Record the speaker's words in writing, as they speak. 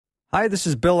Hi, this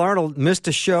is Bill Arnold. Missed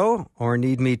a show or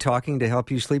need me talking to help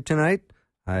you sleep tonight?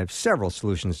 I have several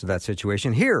solutions to that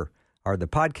situation. Here are the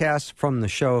podcasts from the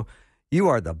show. You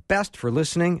are the best for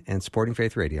listening and supporting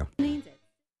Faith Radio.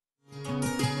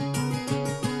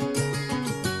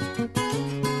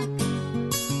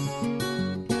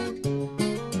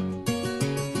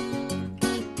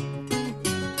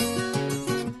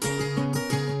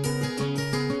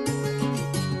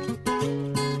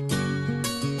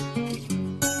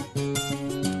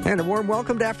 And a warm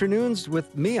welcome to Afternoons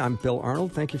with me. I'm Bill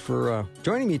Arnold. Thank you for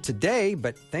joining me today,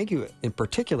 but thank you in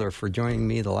particular for joining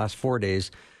me the last 4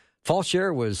 days. Fall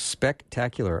share was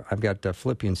spectacular. I've got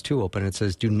Philippians 2 open. It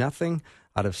says, "Do nothing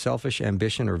out of selfish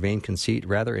ambition or vain conceit.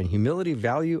 Rather, in humility,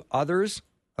 value others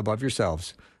above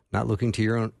yourselves, not looking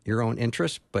to your own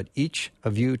interests, but each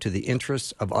of you to the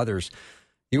interests of others."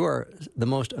 You are the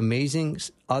most amazing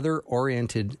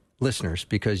other-oriented listeners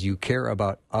because you care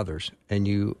about others, and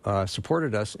you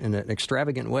supported us in an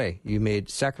extravagant way. You made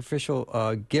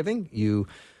sacrificial giving. You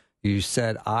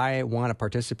said, "I want to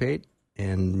participate,"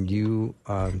 and you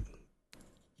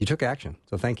took action.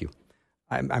 So thank you.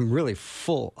 I'm really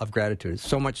full of gratitude.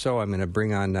 So much so, I'm going to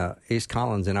bring on Ace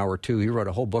Collins in hour 2. He wrote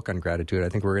a whole book on gratitude. I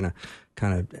think we're going to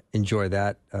kind of enjoy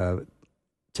that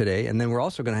today. And then we're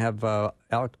also going to have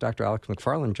Dr. Alex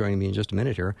McFarland joining me in just a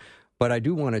minute here. But I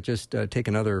do want to just take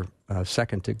another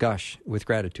second to gush with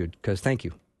gratitude, because thank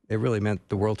you. It really meant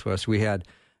the world to us. We had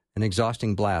an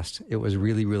exhausting blast. It was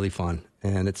really, really fun.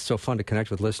 And it's so fun to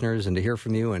connect with listeners and to hear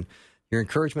from you. And your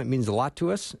encouragement means a lot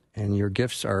to us, and your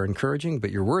gifts are encouraging, but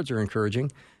your words are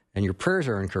encouraging, and your prayers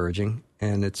are encouraging.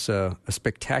 And it's a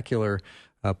spectacular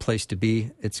place to be.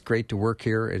 It's great to work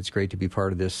here. It's great to be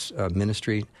part of this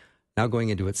ministry. Now going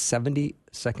into its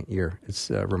 72nd year. It's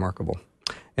remarkable.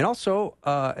 And also,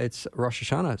 it's Rosh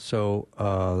Hashanah, so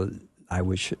I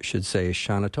should say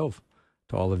Shana Tov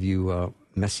to all of you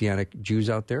Messianic Jews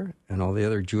out there and all the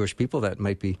other Jewish people that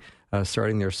might be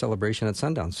starting their celebration at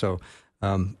sundown. So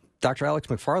Dr. Alex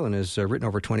McFarland has written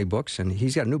over 20 books, and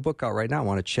he's got a new book out right now I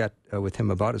want to chat with him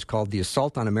about. It's called The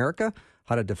Assault on America,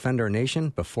 How to Defend Our Nation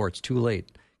Before It's Too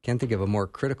Late. Can't think of a more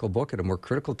critical book at a more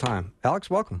critical time. Alex,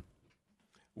 welcome.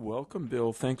 Welcome,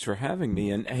 Bill. Thanks for having me.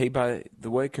 And hey, by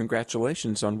the way,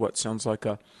 congratulations on what sounds like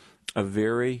a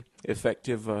very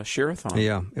effective share-a-thon.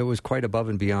 Yeah, it was quite above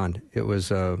and beyond. It was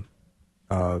kind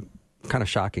of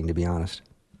shocking, to be honest.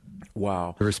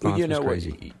 Wow. The response was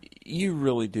crazy. You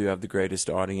really do have the greatest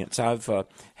audience. I've,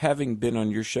 having been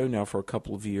on your show now for a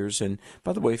couple of years, and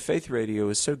by the way, Faith Radio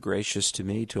is so gracious to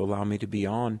me to allow me to be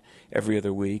on every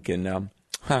other week, and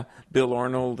Bill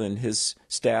Arnold and his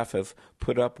staff have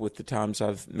put up with the times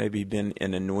I've maybe been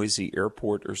in a noisy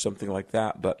airport or something like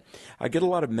that. But I get a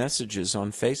lot of messages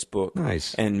on Facebook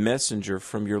and Messenger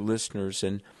from your listeners,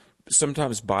 and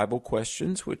sometimes Bible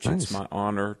questions, which it's my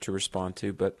honor to respond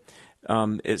to. But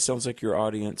it sounds like your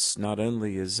audience not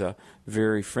only is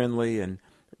very friendly and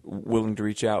willing to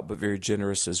reach out, but very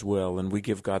generous as well. And we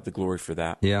give God the glory for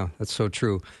that. Yeah, that's so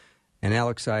true. And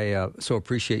Alex, I so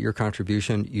appreciate your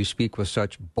contribution. You speak with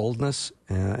such boldness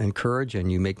and courage,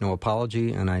 and you make no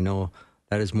apology. And I know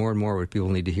that is more and more what people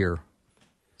need to hear.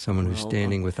 Someone who's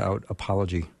standing without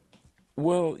apology.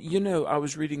 Well, I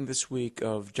was reading this week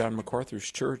of John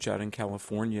MacArthur's church out in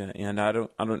California, and I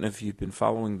don't know if you've been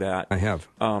following that. I have.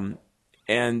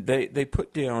 And they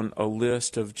put down a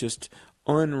list of just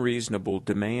unreasonable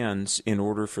demands in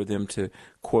order for them to,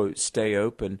 quote, stay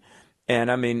open.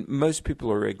 And, I mean, most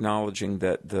people are acknowledging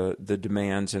that the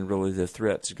demands and really the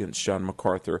threats against John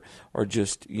MacArthur are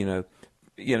just,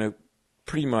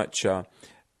 pretty much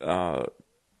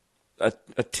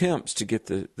attempts to get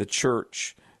the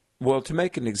church, well, to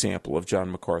make an example of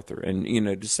John MacArthur. And,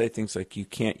 to say things like you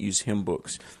can't use hymn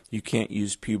books, you can't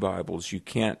use pew Bibles, you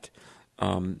can't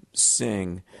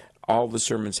sing. All the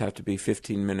sermons have to be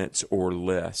 15 minutes or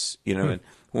less, And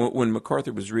when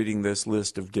MacArthur was reading this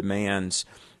list of demands,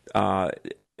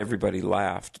 everybody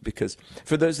laughed because,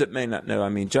 for those that may not know, I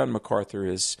mean, John MacArthur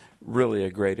is really a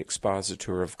great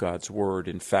expositor of God's Word.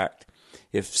 In fact,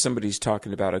 if somebody's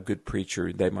talking about a good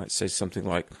preacher, they might say something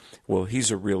like, well,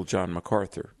 he's a real John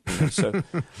MacArthur. So,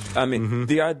 I mean,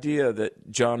 the idea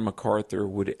that John MacArthur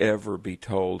would ever be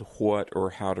told what or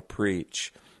how to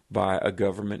preach by a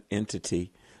government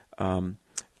entity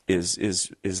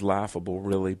is laughable,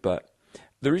 really. But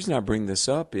the reason I bring this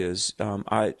up is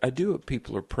I do hope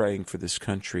people are praying for this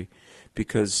country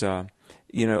because, a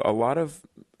lot of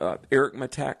Eric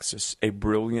Metaxas, a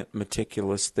brilliant,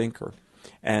 meticulous thinker,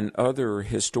 and other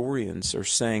historians are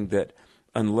saying that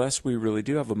unless we really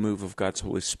do have a move of God's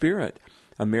Holy Spirit,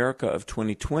 America of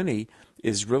 2020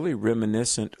 is really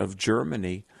reminiscent of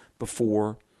Germany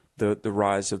before the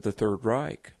rise of the Third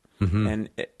Reich. And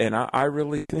I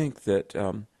really think that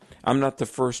I'm not the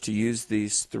first to use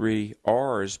these 3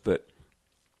 R's, but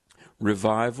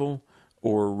revival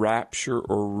or rapture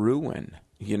or ruin.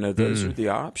 Those are the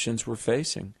options we're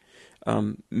facing.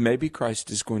 Maybe Christ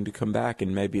is going to come back,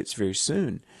 and maybe it's very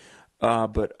soon.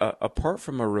 But apart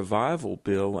from a revival,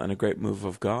 Bill, and a great move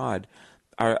of God,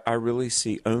 I really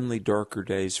see only darker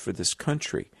days for this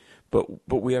country.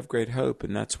 But we have great hope,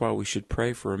 and that's why we should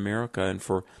pray for America and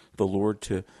for the Lord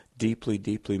to deeply,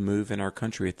 deeply move in our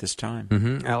country at this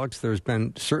time. Alex, there's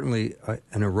been certainly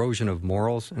an erosion of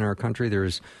morals in our country.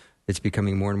 It's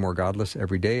becoming more and more godless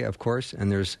every day, of course,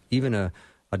 and there's even a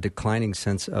declining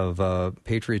sense of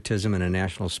patriotism and a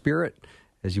national spirit.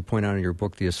 As you point out in your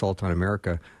book, The Assault on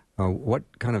America, what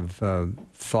kind of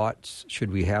thoughts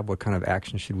should we have? What kind of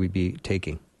action should we be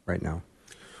taking right now?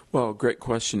 Well, great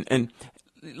question. And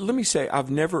let me say, I've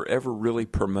never, ever really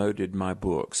promoted my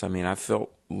books. I mean, I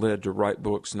felt led to write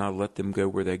books, and I let them go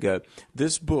where they go.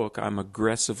 This book, I'm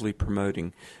aggressively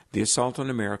promoting, The Assault on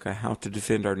America, How to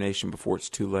Defend Our Nation Before It's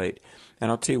Too Late.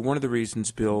 And I'll tell you, one of the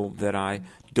reasons, Bill, that I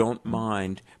don't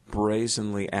mind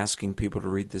brazenly asking people to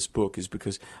read this book is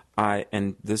because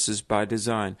and this is by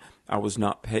design, I was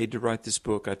not paid to write this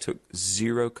book. I took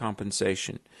zero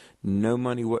compensation, no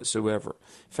money whatsoever.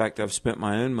 In fact, I've spent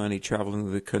my own money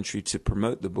traveling the country to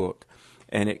promote the book.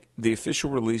 And the official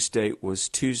release date was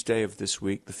Tuesday of this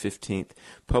week, the 15th,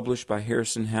 published by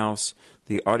Harrison House.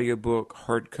 The audiobook,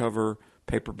 hardcover,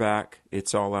 paperback,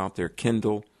 it's all out there,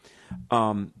 Kindle.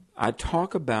 I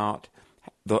talk about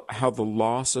how the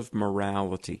loss of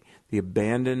morality, the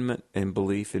abandonment and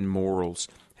belief in morals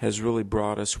has really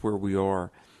brought us where we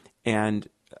are. And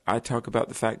I talk about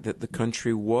the fact that the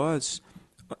country was,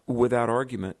 without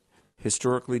argument,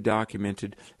 historically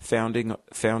documented,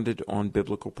 founded on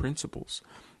biblical principles.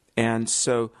 And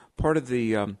so part of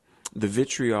the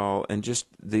vitriol and just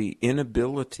the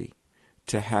inability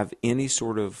to have any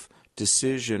sort of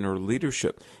decision or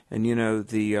leadership. And,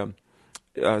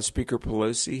 the Speaker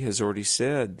Pelosi has already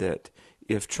said that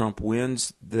if Trump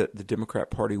wins, the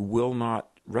Democrat Party will not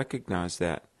recognize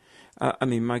that. I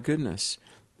mean, my goodness,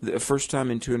 the first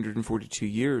time in 242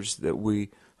 years that we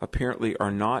apparently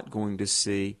are not going to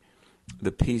see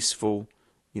the peaceful,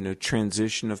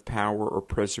 transition of power or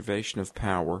preservation of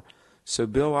power. So,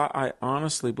 Bill, I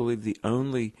honestly believe the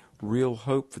only real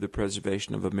hope for the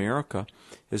preservation of America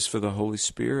is for the Holy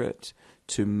Spirit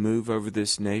to move over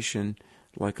this nation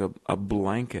like a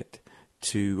blanket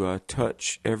to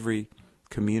touch every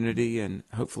community and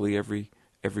hopefully every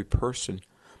person.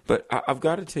 But I've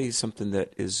got to tell you something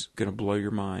that is going to blow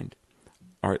your mind.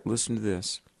 All right, listen to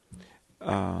this.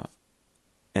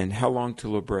 And how long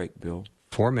till a break, Bill?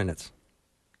 4 minutes.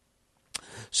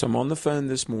 So I'm on the phone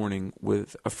this morning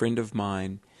with a friend of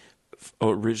mine,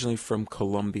 originally from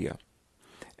Colombia.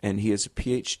 And he has a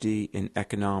PhD in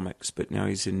economics, but now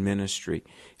he's in ministry.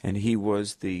 And he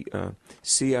was the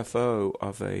CFO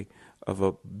of a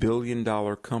 $1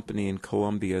 billion company in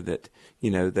Colombia that,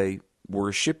 they were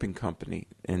a shipping company,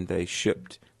 and they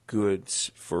shipped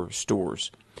goods for stores.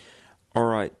 All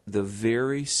right, the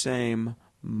very same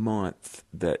month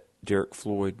that Derek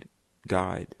Floyd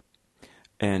died,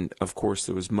 and of course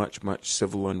there was much, much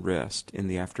civil unrest in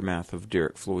the aftermath of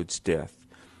Derek Floyd's death,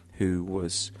 who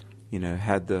was,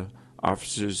 had the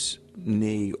officer's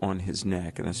knee on his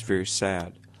neck, and that's very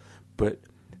sad. But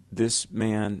this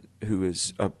man, who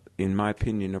is, in my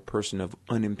opinion, a person of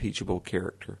unimpeachable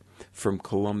character from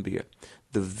Colombia,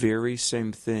 the very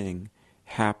same thing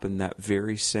happened that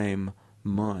very same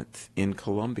month in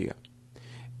Colombia.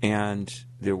 And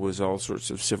there was all sorts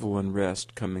of civil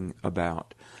unrest coming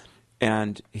about.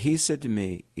 And he said to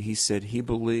me, he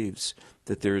believes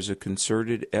that there is a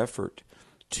concerted effort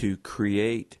to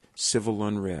create civil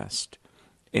unrest,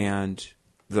 and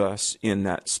thus, in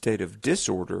that state of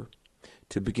disorder,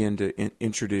 to begin to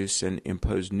introduce and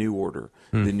impose new order,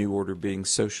 the new order being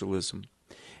socialism.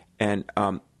 And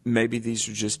maybe these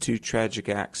are just 2 tragic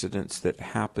accidents that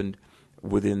happened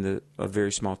within a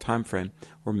very small time frame,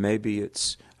 or maybe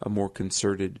it's a more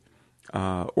concerted,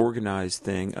 organized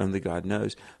thing, only God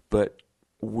knows. But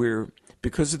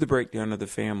because of the breakdown of the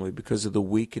family, because of the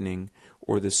weakening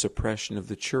or the suppression of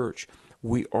the church,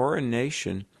 we are a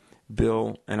nation,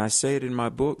 Bill, and I say it in my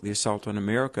book, The Assault on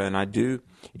America, and I do,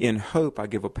 in hope, I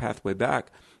give a pathway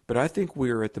back, but I think we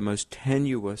are at the most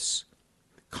tenuous,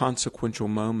 consequential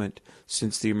moment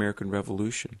since the American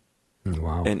Revolution.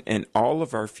 Wow. And all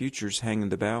of our futures hang in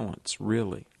the balance,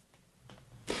 really.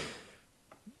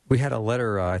 We had a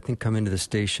letter, I think, come into the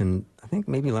station, I think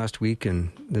maybe last week,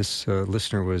 and this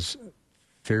listener was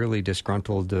fairly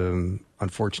disgruntled,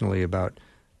 unfortunately, about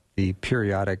the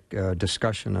periodic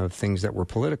discussion of things that were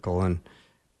political,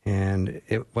 and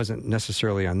it wasn't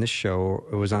necessarily on this show.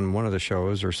 It was on one of the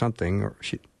shows or something, or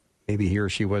maybe he or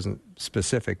she wasn't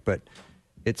specific, but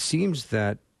it seems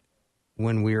that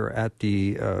when we're at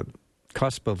the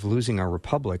cusp of losing our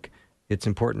republic, it's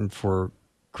important for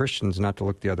Christians not to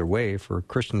look the other way, for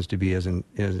Christians to be as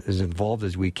involved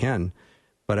as we can.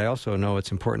 But I also know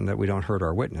it's important that we don't hurt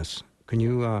our witness. Can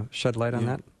you shed light on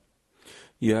that?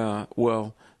 Yeah,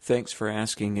 well, thanks for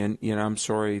asking. And, I'm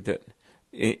sorry that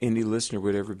any listener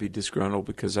would ever be disgruntled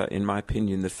because, in my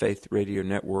opinion, the Faith Radio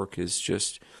Network is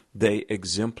just, they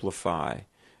exemplify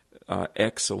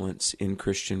excellence in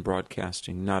Christian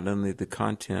broadcasting, not only the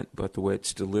content, but the way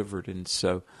it's delivered. And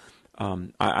so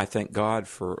I thank God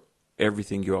for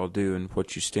everything you all do and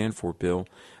what you stand for, Bill.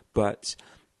 But,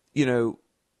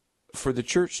 for the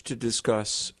church to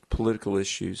discuss political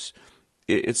issues,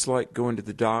 it's like going to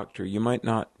the doctor. You might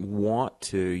not want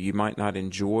to, you might not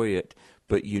enjoy it,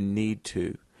 but you need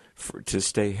to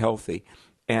stay healthy.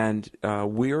 And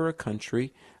we are a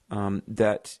country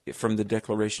that, from the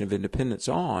Declaration of Independence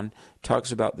on,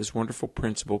 talks about this wonderful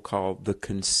principle called the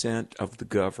consent of the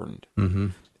governed. Mm-hmm.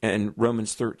 And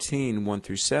Romans 13, 1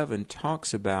 through 7,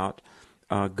 talks about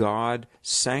God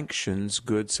sanctions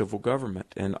good civil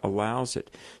government and allows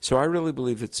it. So I really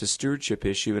believe it's a stewardship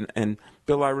issue. And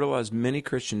Bill, I realize many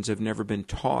Christians have never been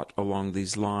taught along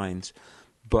these lines.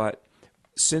 But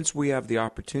since we have the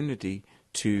opportunity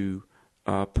to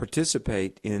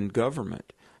participate in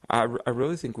government, I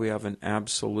really think we have an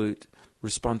absolute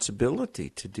responsibility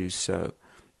to do so.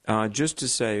 Just to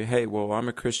say, hey, well, I'm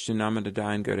a Christian, I'm going to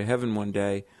die and go to heaven one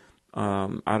day.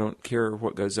 I don't care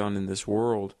what goes on in this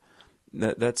world.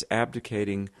 That's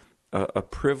abdicating a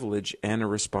privilege and a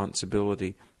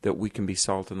responsibility that we can be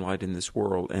salt and light in this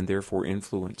world and therefore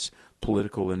influence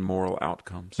political and moral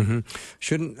outcomes. Mm-hmm.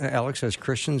 Shouldn't, Alex, as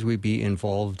Christians, we be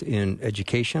involved in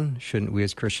education? Shouldn't we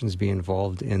as Christians be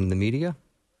involved in the media?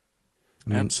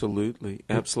 Absolutely.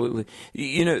 The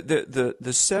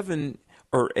 7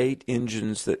 or 8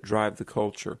 engines that drive the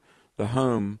culture, the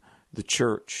home, the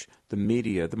church, the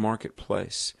media, the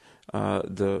marketplace,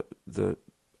 the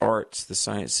arts, the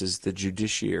sciences, the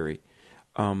judiciary.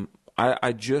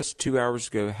 I just 2 hours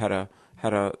ago had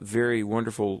a very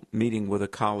wonderful meeting with a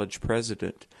college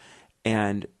president,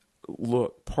 and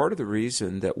look, part of the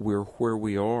reason that we're where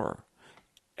we are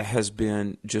has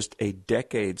been just a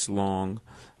decades-long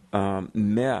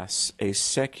mess, a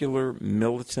secular,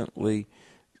 militantly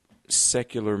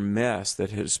secular mess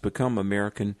that has become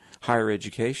American higher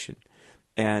education.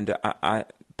 And I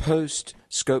post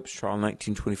Scopes trial in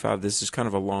 1925, this is kind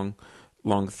of a long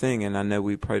thing, and I know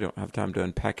we probably don't have time to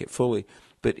unpack it fully,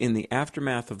 but in the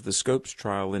aftermath of the Scopes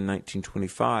trial in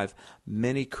 1925,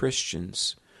 many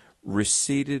Christians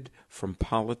receded from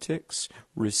politics,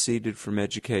 receded from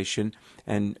education,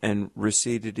 and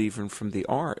receded even from the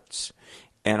arts.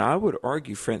 And I would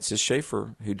argue, Francis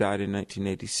Schaeffer, who died in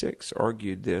 1986,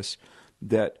 argued this,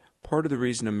 that part of the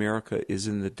reason America is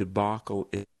in the debacle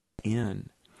it's in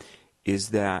is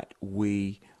that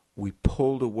we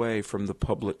pulled away from the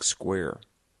public square.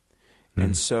 Mm.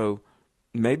 And so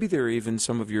maybe there are even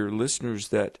some of your listeners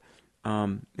that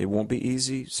it won't be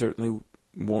easy, certainly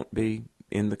won't be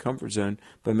in the comfort zone,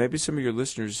 but maybe some of your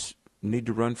listeners need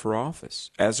to run for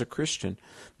office as a Christian.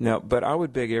 Now, but I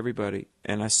would beg everybody,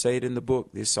 and I say it in the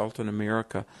book, The Assault on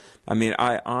America. I mean,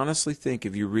 I honestly think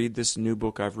if you read this new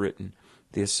book I've written,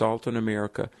 The Assault on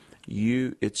America,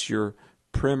 it's your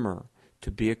primer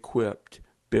to be equipped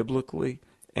biblically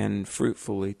and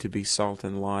fruitfully to be salt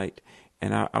and light.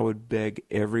 And I would beg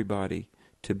everybody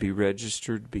to be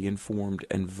registered, be informed,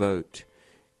 and vote.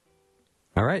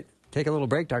 All right. Take a little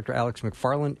break. Dr. Alex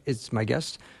McFarland is my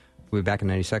guest. We'll be back in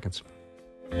 90 seconds.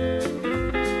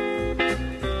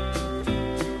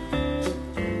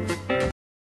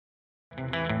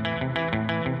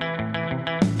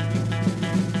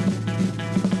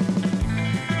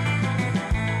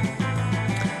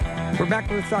 We're back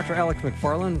with Dr. Alex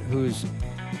McFarland, who's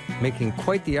making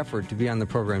quite the effort to be on the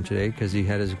program today because he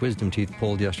had his wisdom teeth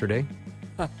pulled yesterday.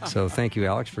 So thank you,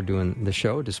 Alex, for doing the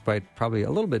show, despite probably a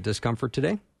little bit of discomfort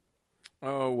today.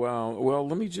 Oh, wow. Well,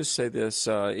 let me just say this.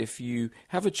 If you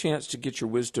have a chance to get your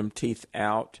wisdom teeth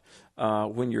out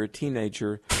when you're a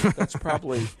teenager, that's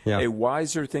probably a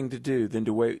wiser thing to do than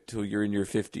to wait till you're in your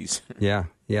 50s. Yeah.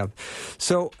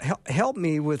 So help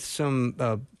me with some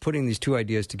putting these two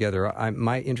ideas together.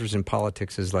 My interest in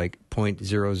politics is like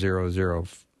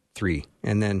 0.0003.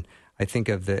 And then I think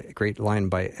of the great line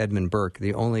by Edmund Burke,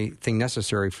 the only thing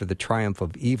necessary for the triumph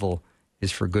of evil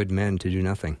is for good men to do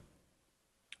nothing.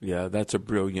 Yeah, that's a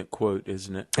brilliant quote,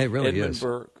 isn't it? It really Edmund is.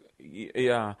 Burke,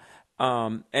 yeah.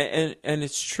 And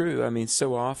it's true. I mean,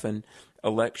 so often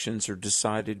elections are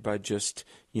decided by just,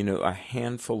 a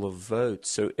handful of votes.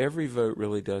 So every vote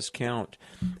really does count.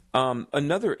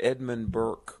 Another Edmund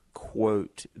Burke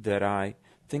quote that I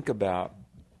think about,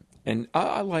 and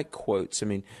I like quotes. I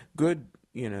mean, good,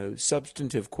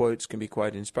 substantive quotes can be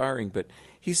quite inspiring. But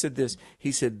he said this.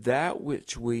 He said, "That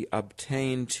which we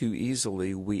obtain too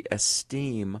easily, we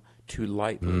esteem too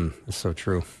lightly." That's so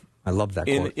true. I love that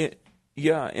quote.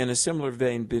 In a similar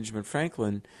vein, Benjamin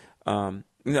Franklin,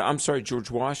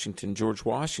 George Washington. George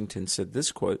Washington said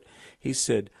this quote. He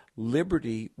said,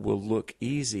 "Liberty will look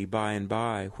easy by and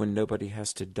by when nobody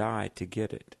has to die to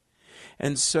get it."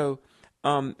 And so,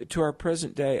 to our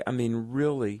present day, I mean,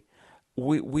 really,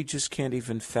 we just can't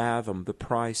even fathom the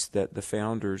price that the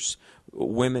founders,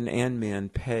 women and men,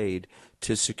 paid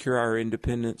to secure our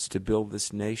independence, to build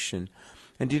this nation.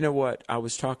 And you know what? I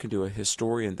was talking to a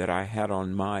historian that I had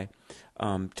on my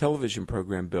television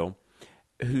program, Bill,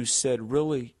 who said,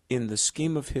 really, in the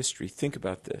scheme of history, think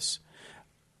about this,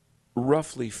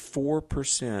 roughly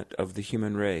 4% of the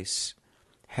human race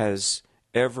has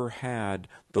ever had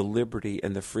the liberty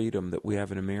and the freedom that we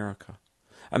have in America.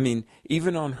 I mean,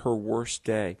 even on her worst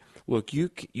day, look, you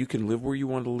can live where you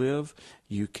want to live.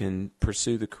 You can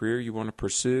pursue the career you want to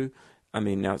pursue. I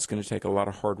mean, now it's going to take a lot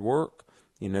of hard work,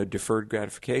 deferred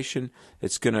gratification.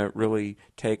 It's going to really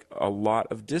take a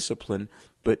lot of discipline.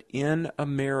 But in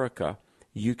America,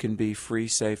 you can be free,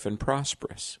 safe, and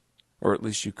prosperous. Or at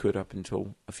least you could up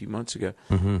until a few months ago.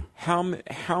 Mm-hmm.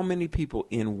 How many people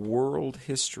in world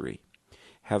history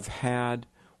have had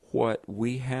what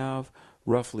we have?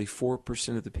 Roughly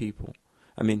 4% of the people.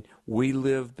 I mean, we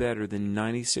live better than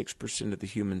 96% of the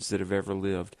humans that have ever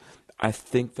lived. I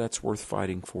think that's worth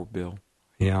fighting for, Bill.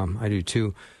 Yeah, I do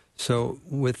too. So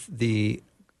with the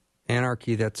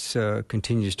anarchy that's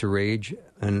continues to rage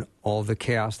and all the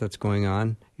chaos that's going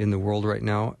on in the world right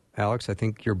now, Alex, I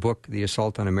think your book, The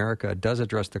Assault on America, does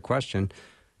address the question,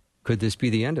 could this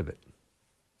be the end of it?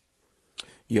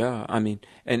 Yeah, I mean,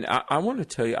 and I want to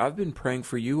tell you, I've been praying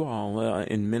for you all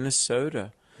in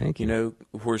Minnesota. Thank you.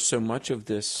 Where so much of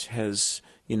this has,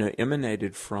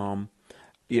 emanated from.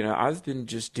 I've been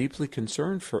just deeply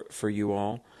concerned for you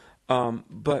all.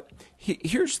 But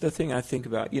here's the thing I think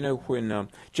about. When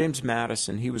James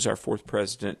Madison, he was our fourth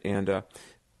president and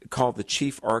called the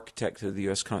chief architect of the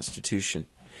U.S. Constitution.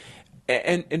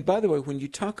 And by the way, when you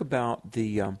talk about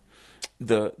the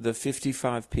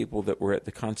 55 people that were at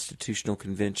the Constitutional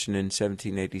Convention in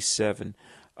 1787,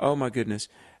 oh my goodness.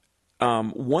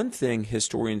 One thing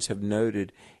historians have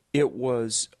noted, it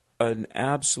was an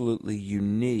absolutely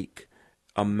unique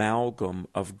amalgam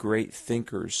of great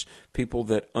thinkers, people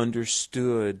that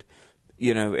understood,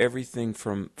 everything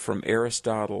from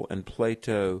Aristotle and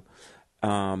Plato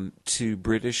to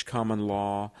British common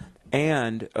law,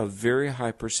 and a very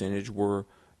high percentage were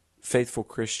faithful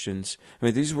Christians. I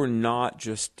mean, these were not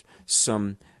just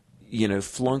some,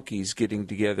 flunkies getting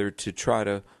together to try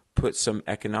to put some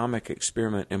economic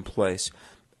experiment in place.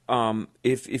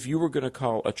 If you were going to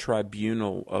call a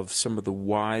tribunal of some of the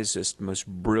wisest, most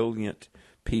brilliant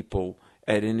people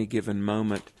at any given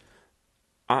moment,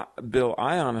 Bill,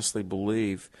 I honestly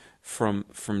believe from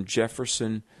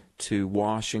Jefferson to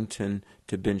Washington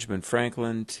to Benjamin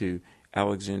Franklin to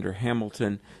Alexander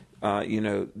Hamilton,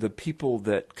 the people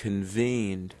that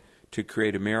convened to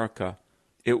create America,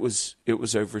 it was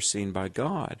overseen by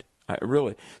God.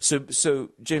 Really. So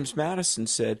James Madison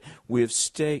said, we have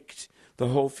staked the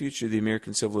whole future of the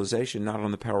American civilization not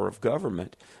on the power of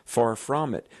government, far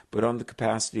from it, but on the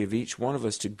capacity of each one of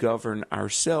us to govern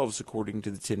ourselves according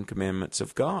to the Ten Commandments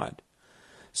of God.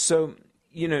 So,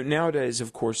 nowadays,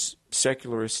 of course,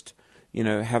 secularists,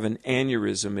 have an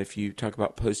aneurysm if you talk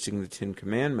about posting the Ten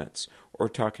Commandments or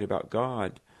talking about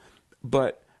God.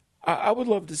 But I would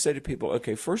love to say to people,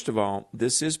 okay, first of all,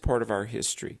 this is part of our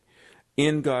history.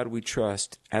 In God we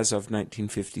trust, as of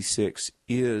 1956,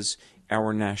 is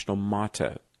our national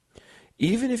motto.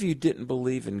 Even if you didn't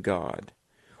believe in God,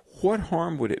 what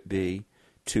harm would it be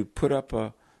to put up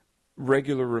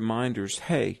regular reminders,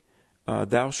 hey,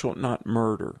 thou shalt not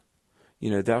murder,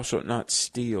 thou shalt not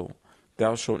steal,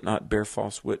 thou shalt not bear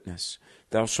false witness,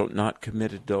 thou shalt not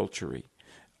commit adultery,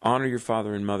 honor your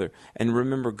father and mother, and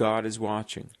remember God is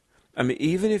watching. I mean,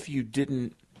 even if you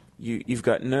didn't, you've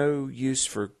got no use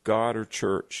for God or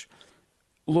church,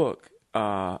 look,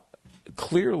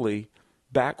 clearly,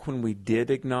 back when we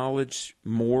did acknowledge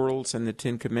morals and the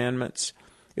Ten Commandments,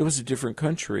 it was a different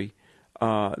country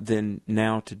than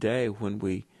now today when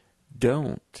we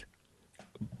don't.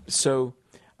 So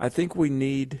I think we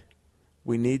need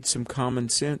some common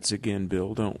sense again,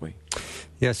 Bill, don't we?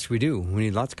 Yes, we do. We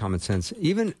need lots of common sense.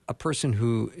 Even a person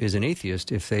who is an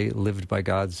atheist, if they lived by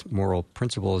God's moral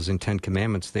principles and 10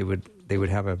 Commandments, they would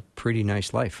have a pretty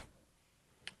nice life.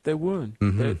 They would.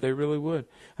 Mm-hmm. They really would.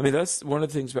 I mean, that's one of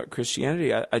the things about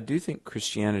Christianity. I do think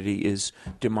Christianity is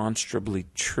demonstrably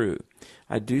true.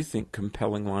 I do think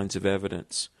compelling lines of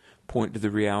evidence point to the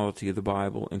reality of the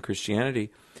Bible and Christianity.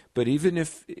 But even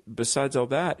if, besides all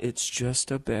that, it's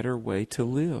just a better way to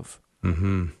live.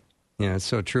 Mm-hmm. Yeah, it's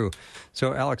so true.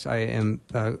 So, Alex, I am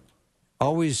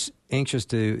always anxious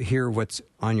to hear what's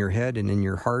on your head and in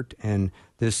your heart. And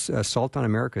this Salt on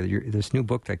America, this new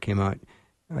book that came out,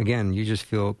 again, you just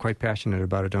feel quite passionate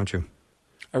about it, don't you?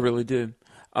 I really do.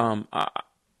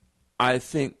 I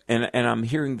think, and I'm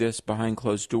hearing this behind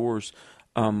closed doors,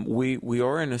 we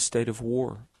are in a state of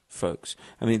war, folks.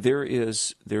 I mean, there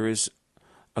is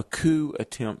a coup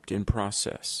attempt in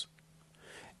process.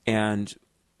 And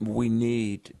we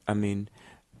need, I mean,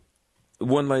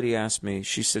 one lady asked me,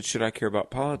 she said, should I care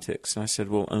about politics? And I said,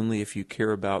 well, only if you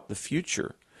care about the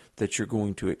future that you're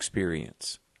going to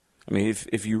experience. I mean,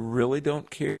 if you really don't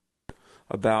care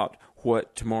about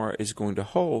what tomorrow is going to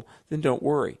hold, then don't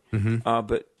worry. Mm-hmm.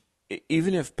 But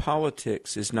even if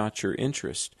politics is not your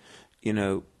interest, you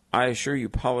know, I assure you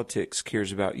politics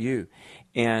cares about you.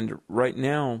 And right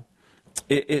now,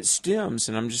 it stems,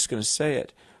 and I'm just going to say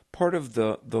it, part of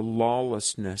the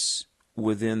lawlessness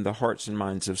within the hearts and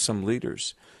minds of some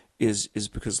leaders is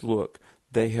because, look,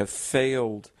 they have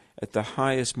failed at the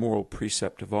highest moral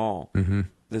precept of all, mm-hmm.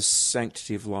 the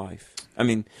sanctity of life. I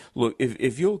mean, look,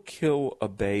 if you'll kill a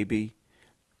baby,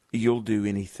 you'll do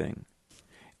anything.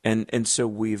 And so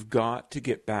we've got to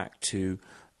get back to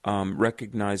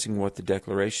recognizing what the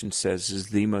Declaration says is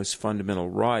the most fundamental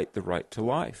right, the right to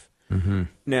life. Mm-hmm.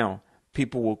 Now,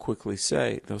 people will quickly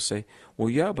say, they'll say, well,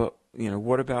 yeah, but, you know,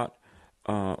 what about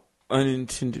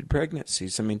unintended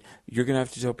pregnancies? I mean, you're going to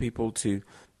have to tell people to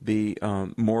be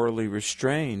morally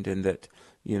restrained, and that,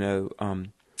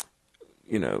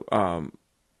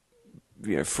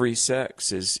 free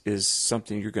sex is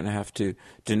something you're going to have to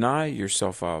deny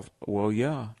yourself of. Well,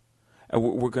 yeah.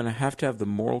 We're going to have the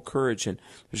moral courage, and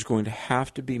there's going to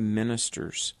have to be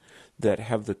ministers that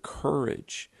have the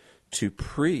courage to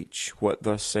preach what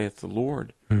thus saith the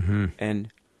Lord. Mm-hmm.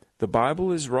 And the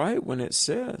Bible is right when it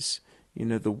says,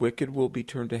 the wicked will be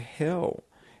turned to hell,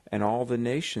 and all the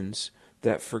nations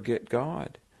that forget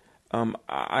God.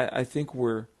 I think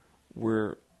we're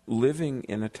living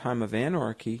in a time of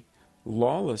anarchy,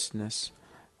 lawlessness,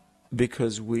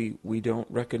 because we don't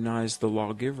recognize the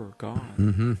lawgiver, God.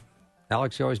 Mm-hmm.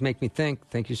 Alex, you always make me think.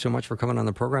 Thank you so much for coming on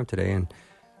the program today,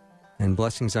 and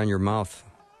blessings on your mouth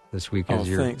this week as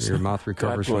your mouth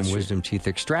recovers from wisdom teeth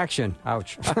extraction.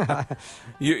 Ouch.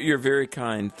 You're very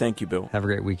kind. Thank you, Bill. Have a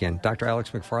great weekend. Dr. Alex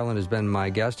McFarland has been my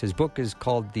guest. His book is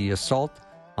called The Assault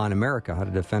on America, How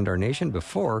to Defend Our Nation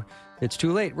Before It's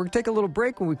Too Late. We're going to take a little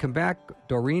break. When we come back,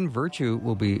 Doreen Virtue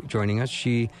will be joining us.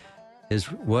 She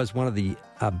was one of the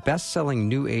best-selling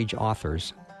New Age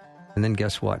authors. And then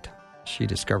guess what? She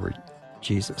discovered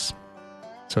Jesus.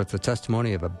 So it's a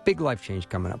testimony of a big life change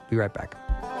coming up. Be right back.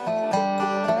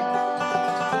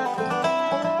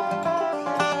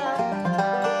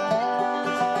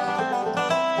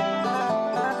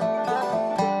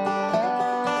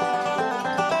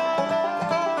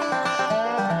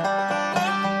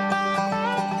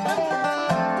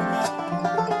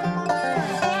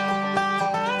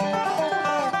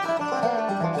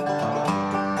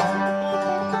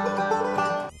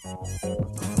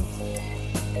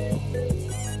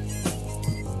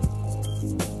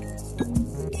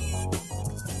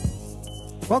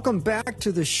 Welcome back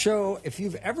to the show. If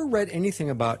you've ever read anything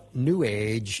about New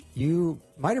Age, you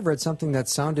might have read something that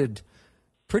sounded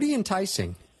pretty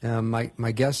enticing.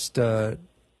 My guest,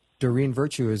 Doreen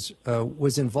Virtue,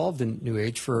 was involved in New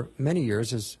Age for many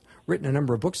years, has written a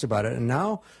number of books about it, and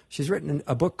now she's written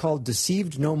a book called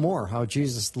Deceived No More, How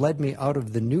Jesus Led Me Out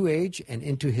of the New Age and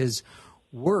Into His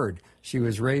Word. She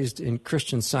was raised in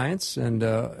Christian Science and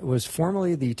was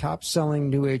formerly the top-selling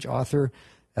New Age author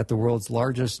at the world's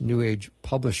largest New Age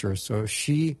publisher. So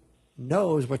she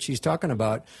knows what she's talking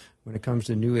about when it comes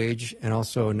to New Age and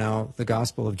also now the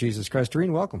gospel of Jesus Christ.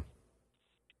 Doreen, welcome.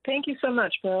 Thank you so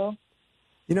much, Bill.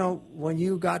 When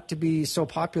you got to be so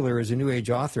popular as a New Age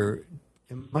author,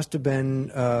 it must have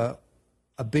been a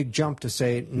big jump to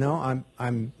say, no,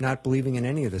 I'm not believing in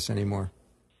any of this anymore.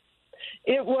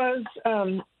 It was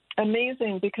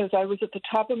amazing because I was at the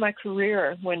top of my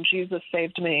career when Jesus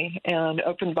saved me and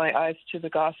opened my eyes to the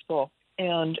gospel.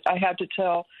 And I had to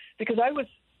tell, because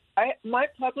my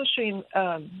publishing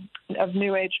of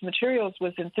New Age materials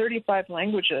was in 35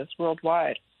 languages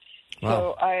worldwide. Wow.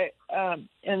 So I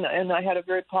and I had a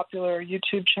very popular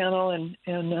YouTube channel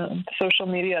and social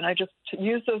media, and I just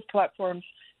used those platforms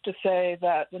to say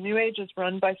that the New Age is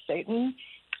run by Satan.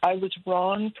 I was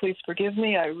wrong. Please forgive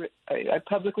me. I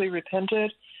publicly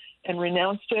repented and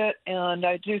renounced it, and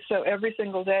I do so every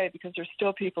single day because there's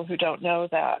still people who don't know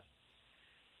that.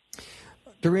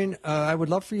 Doreen, I would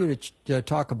love for you to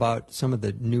talk about some of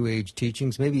the New Age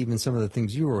teachings, maybe even some of the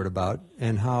things you wrote about,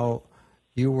 and how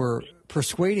you were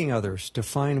persuading others to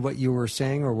find what you were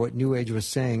saying or what New Age was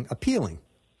saying appealing.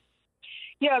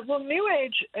 Yeah, well, New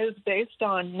Age is based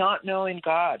on not knowing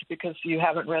God because you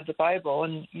haven't read the Bible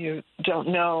and you don't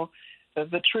know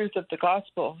the truth of the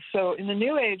gospel. So in the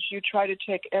New Age, you try to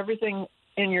take everything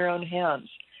in your own hands.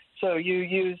 So you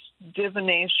use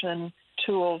divination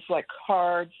tools like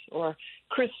cards or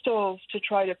crystals to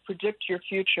try to predict your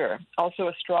future, also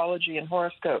astrology and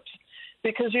horoscopes,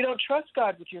 because you don't trust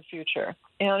God with your future.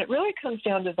 And it really comes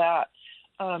down to that.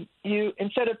 You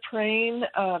instead of praying,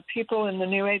 people in the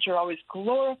New Age are always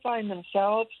glorifying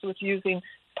themselves with using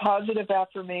positive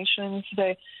affirmations.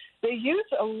 They use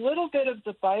a little bit of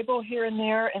the Bible here and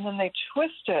there, and then they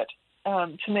twist it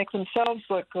to make themselves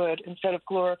look good instead of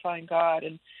glorifying God.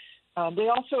 And they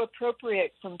also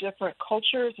appropriate from different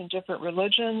cultures and different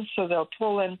religions, so they'll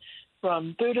pull in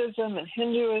from Buddhism and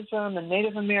Hinduism and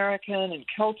Native American and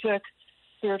Celtic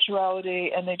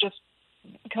spirituality, and they just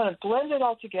kind of blend it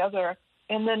all together.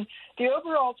 And then the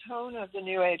overall tone of the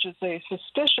New Age is a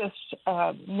suspicious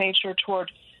nature toward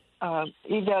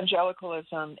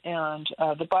evangelicalism and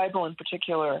the Bible in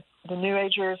particular. The New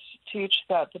Agers teach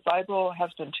that the Bible has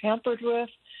been tampered with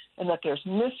and that there's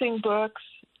missing books.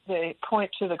 They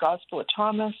point to the Gospel of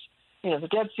Thomas, the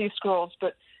Dead Sea Scrolls,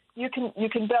 but you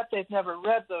can bet they've never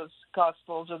read those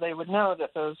Gospels, or they would know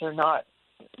that those are not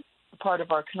part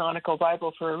of our canonical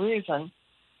Bible for a reason.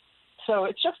 So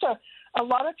it's just a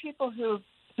lot of people who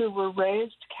were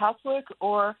raised Catholic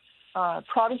or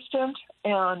Protestant,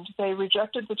 and they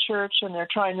rejected the church, and they're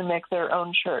trying to make their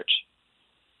own church.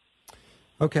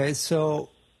 Okay, so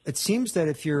it seems that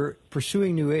if you're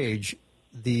pursuing New Age,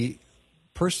 the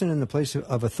person in the place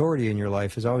of authority in your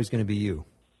life is always going to be you.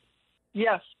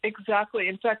 Yes, exactly.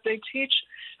 In fact, they teach,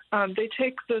 they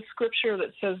take the scripture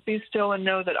that says, "Be still and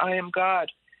know that I am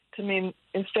God," to mean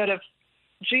instead of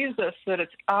Jesus, that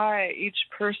it's I, each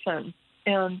person.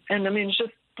 And I mean, it's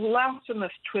just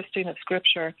blasphemous twisting of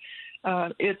scripture.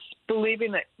 It's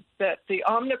believing that the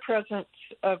omnipresence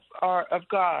of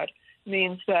God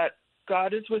means that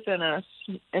God is within us,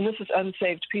 and this is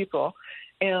unsaved people,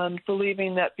 and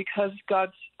believing that because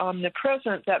God's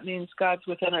omnipresent, that means God's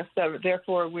within us, that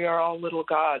therefore we are all little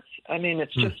gods. I mean,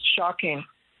 it's just shocking.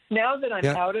 Now that I'm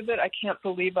out of it, I can't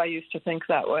believe I used to think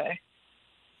that way.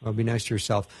 Well, be nice to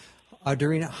yourself.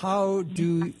 Doreen, how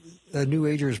do New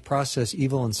Agers process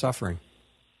evil and suffering?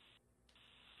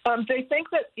 They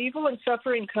think that evil and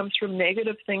suffering comes from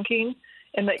negative thinking,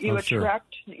 and that you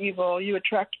attract evil, you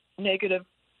attract negative.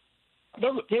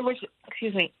 There was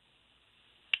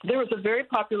a very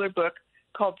popular book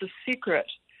called The Secret,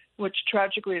 which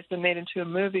tragically has been made into a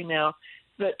movie now,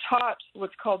 that taught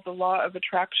what's called the law of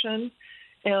attraction.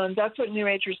 And that's what New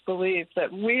Agers believe,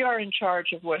 that we are in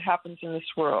charge of what happens in this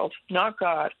world, not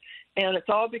God. And it's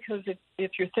all because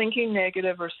if you're thinking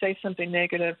negative or say something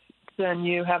negative, then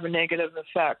you have a negative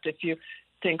effect. If you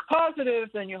think positive,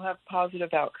 then you'll have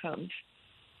positive outcomes.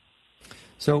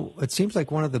 So it seems like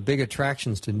one of the big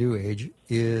attractions to New Age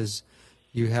is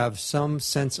you have some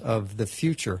sense of the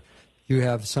future. You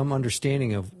have some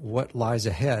understanding of what lies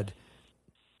ahead.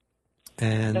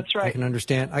 And that's right. I can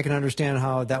understand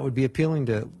how that would be appealing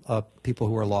to people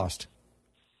who are lost.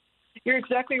 You're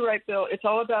exactly right, Bill. It's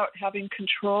all about having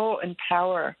control and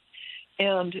power.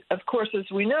 And, of course, as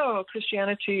we know,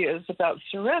 Christianity is about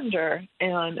surrender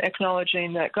and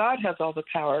acknowledging that God has all the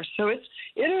power. So it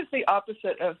is the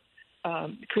opposite of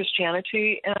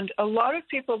Christianity. And a lot of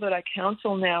people that I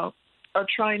counsel now are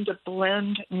trying to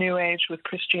blend New Age with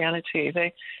Christianity.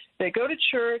 They go to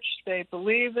church, they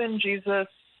believe in Jesus,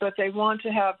 but they want to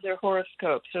have their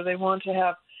horoscopes, or they want to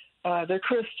have their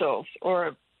crystals,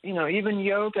 or even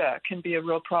yoga can be a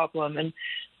real problem.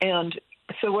 And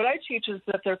so what I teach is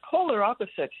that they're polar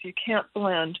opposites. You can't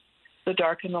blend the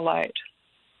dark and the light.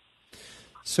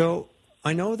 So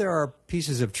I know there are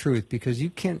pieces of truth, because you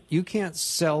can't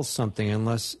sell something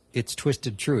unless it's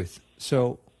twisted truth.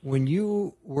 So when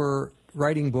you were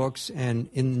writing books and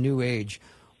in the New Age,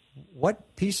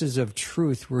 what pieces of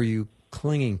truth were you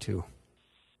clinging to?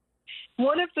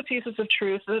 One of the pieces of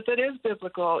truth that is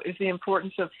biblical is the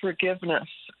importance of forgiveness.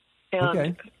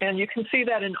 And you can see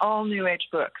that in all New Age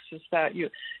books, is that you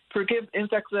forgive. In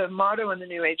fact, the motto in the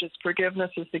New Age is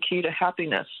forgiveness is the key to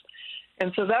happiness.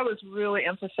 And so that was really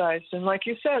emphasized. And like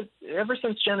you said, ever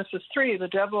since Genesis 3, the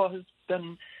devil has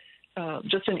been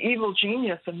just an evil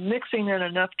genius of mixing in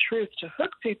enough truth to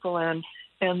hook people in,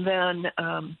 and then,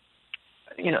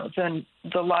 then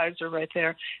the lies are right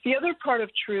there. The other part of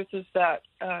truth is that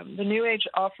the New Age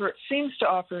seems to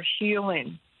offer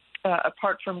healing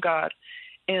apart from God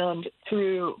and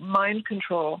through mind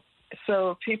control.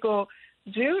 So people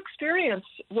do experience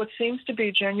what seems to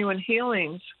be genuine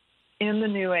healings in the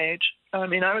New Age. I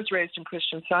mean, I was raised in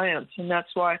Christian Science, and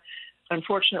that's why,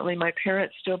 unfortunately, my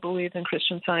parents still believe in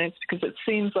Christian Science, because it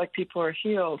seems like people are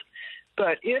healed.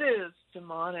 But it is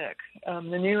demonic. The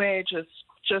New Age is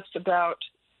just about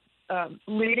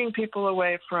leading people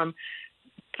away from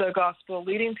the gospel,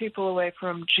 leading people away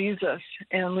from Jesus,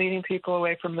 and leading people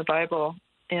away from the Bible.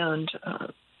 And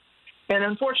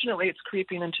unfortunately, it's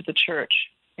creeping into the church,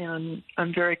 and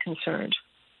I'm very concerned.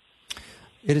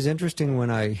 It is interesting when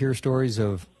I hear stories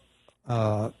of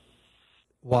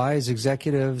wise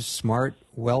executives, smart,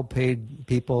 well-paid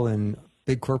people in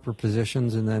big corporate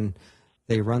positions, and then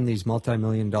they run these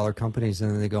multi-million-dollar companies,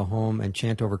 and then they go home and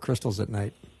chant over crystals at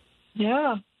night.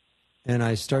 Yeah. And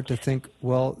I start to think,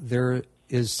 well, there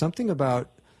is something about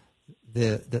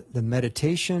the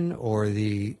meditation or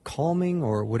the calming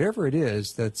or whatever it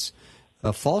is that's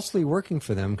falsely working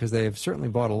for them, because they have certainly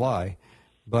bought a lie.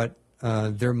 But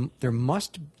there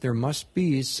must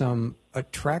be some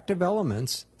attractive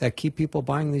elements that keep people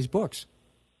buying these books.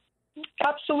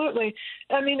 Absolutely.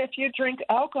 I mean, if you drink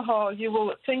alcohol, you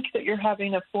will think that you're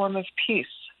having a form of peace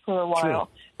for a while.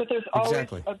 True. But there's always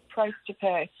Exactly. a price to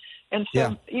pay. And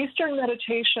so Eastern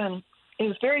meditation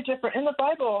is very different. In the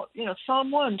Bible,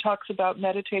 Psalm 1 talks about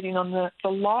meditating on the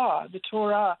law, the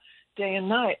Torah, day and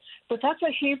night. But that's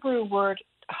a Hebrew word,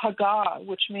 hagah,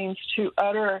 which means to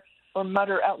utter or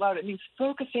mutter out loud. It means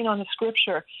focusing on the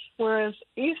scripture, whereas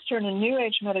Eastern and New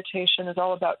Age meditation is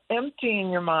all about emptying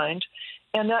your mind,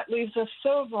 and that leaves us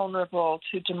so vulnerable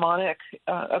to demonic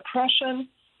oppression,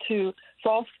 to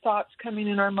false thoughts coming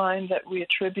in our mind that we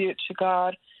attribute to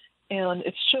God, and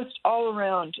it's just all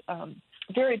around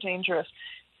very dangerous.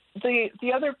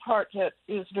 The other part that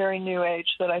is very New Age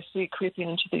that I see creeping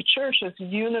into the church is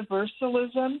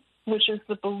universalism, which is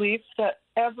the belief that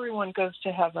everyone goes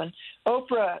to heaven.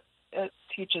 Oprah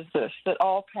teaches this, that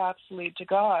all paths lead to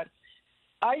God.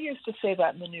 I used to say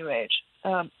that in the New Age.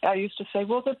 I used to say,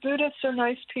 well, the Buddhists are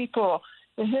nice people.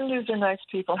 The Hindus are nice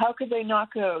people. How could they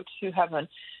not go to heaven?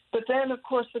 But then, of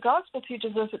course, the gospel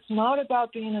teaches us it's not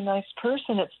about being a nice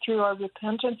person. It's through our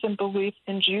repentance and belief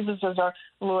in Jesus as our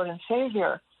Lord and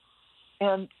Savior.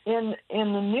 And in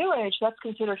the New Age, that's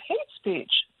considered hate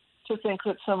speech to think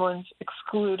that someone's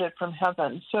excluded from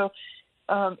heaven. So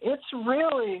it's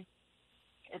really...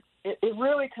 It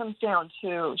really comes down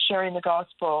to sharing the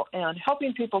gospel and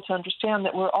helping people to understand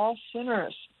that we're all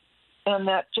sinners, and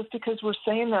that just because we're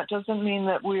saying that doesn't mean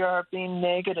that we are being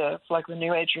negative like the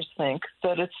New Agers think,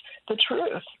 that it's the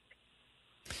truth.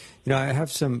 I have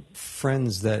some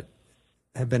friends that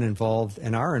have been involved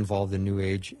and are involved in New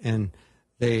Age, and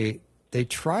they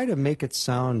try to make it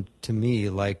sound to me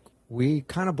like we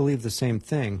kind of believe the same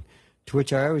thing, to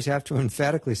which I always have to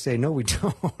emphatically say, no, we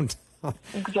don't.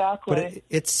 Exactly. But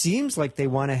it seems like they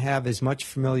want to have as much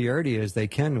familiarity as they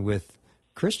can with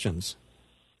Christians.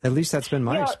 At least that's been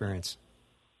my experience.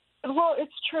 Well,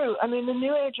 it's true. I mean, the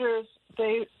New Agers,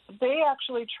 they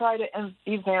actually try to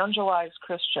evangelize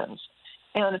Christians.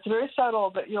 And it's very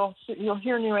subtle, but you'll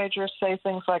hear New Agers say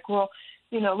things like, well,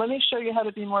 let me show you how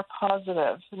to be more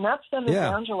positive. And that's them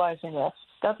evangelizing us.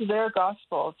 That's their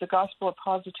gospel. It's a gospel of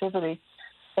positivity.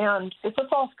 And it's a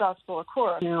false gospel, of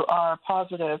course. You are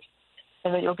positive,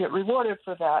 and that you'll get rewarded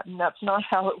for that. And that's not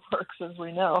how it works, as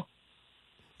we know.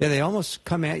 Yeah, they almost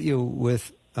come at you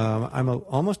with, I'm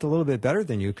almost a little bit better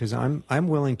than you, because I'm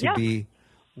willing to be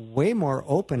way more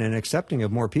open and accepting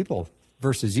of more people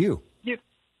versus you.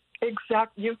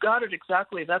 You've got it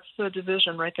exactly. That's the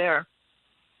division right there.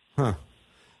 Huh.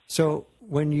 So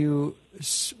when you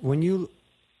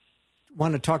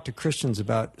want to talk to Christians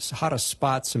about how to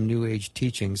spot some New Age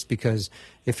teachings, because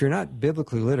if you're not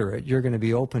biblically literate, you're going to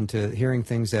be open to hearing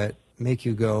things that make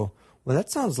you go, well, that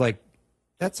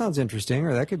sounds interesting,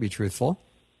 or that could be truthful.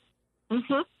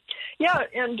 Mm-hmm. Yeah,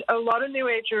 and a lot of New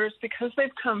Agers, because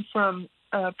they've come from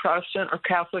a Protestant or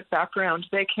Catholic background,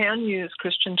 they can use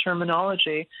Christian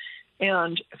terminology,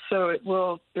 and so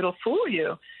it'll fool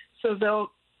you. So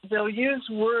they'll use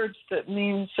words that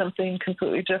mean something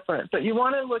completely different. But you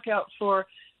want to look out for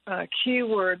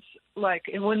keywords like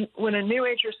when a New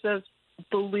Ager says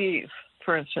believe,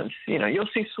 for instance. You'll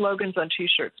see slogans on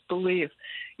T-shirts, believe.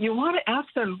 You want to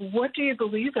ask them, what do you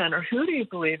believe in, or who do you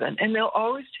believe in? And they'll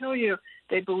always tell you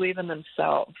they believe in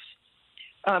themselves.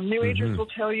 New Agers will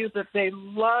tell you that they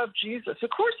love Jesus. Of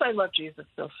course I love Jesus,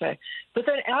 they'll say. But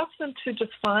then ask them to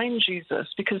define Jesus,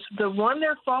 because the one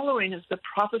they're following is the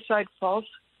prophesied false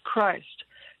Christ,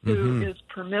 who is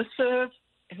permissive,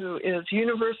 who is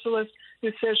universalist, who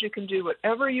says you can do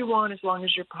whatever you want as long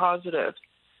as you're positive.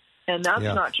 And that's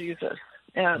not Jesus.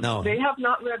 And they have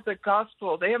not read the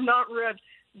gospel. They have not read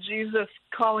Jesus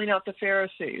calling out the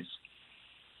Pharisees.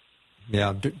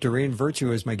 Yeah, Doreen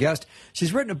Virtue is my guest.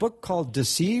 She's written a book called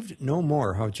Deceived No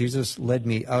More, How Jesus Led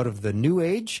Me Out of the New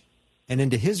Age and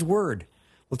Into His Word.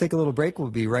 We'll take a little break. We'll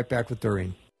be right back with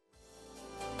Doreen.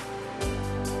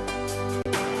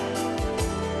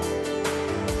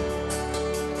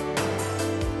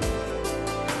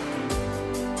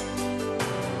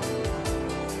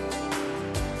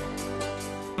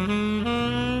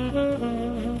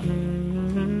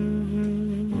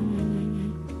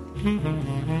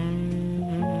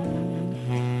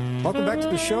 Welcome back to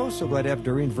the show. So glad to have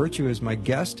Doreen Virtue as my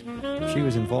guest. She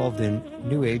was involved in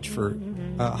New Age for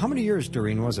how many years,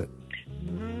 Doreen, was it?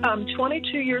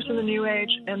 22 years in the New Age,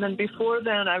 and then before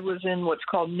then I was in what's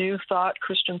called New Thought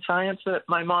Christian Science that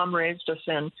my mom raised us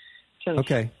in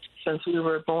since we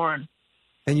were born.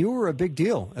 And you were a big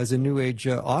deal as a New Age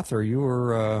author. You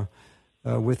were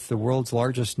with the world's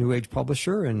largest New Age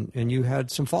publisher, and you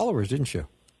had some followers, didn't you?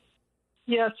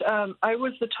 Yes, I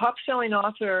was the top-selling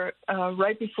author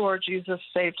right before Jesus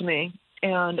saved me,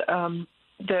 and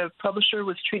the publisher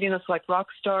was treating us like rock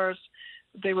stars.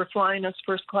 They were flying us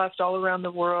first class all around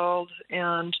the world,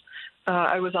 and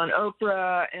I was on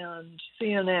Oprah and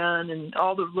CNN and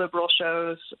all the liberal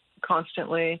shows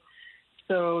constantly.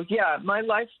 So, yeah, my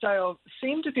lifestyle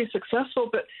seemed to be successful,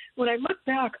 but when I look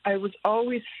back, I was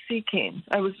always seeking.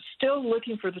 I was still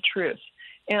looking for the truth,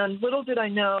 and little did I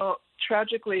know,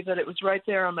 tragically, that it was right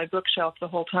there on my bookshelf the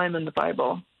whole time in the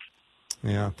Bible.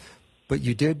 Yeah. But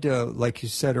you did, like you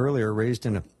said earlier, raised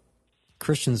in a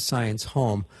Christian Science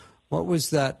home. What was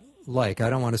that like? I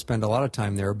don't want to spend a lot of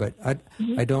time there, but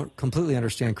I don't completely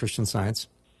understand Christian Science.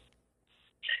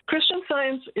 Christian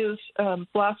Science is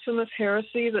blasphemous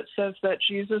heresy that says that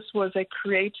Jesus was a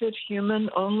created human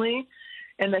only,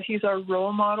 and that he's our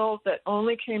role model that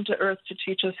only came to earth to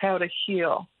teach us how to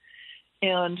heal.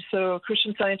 And so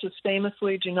Christian Scientists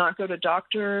famously do not go to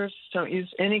doctors, don't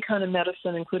use any kind of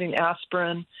medicine, including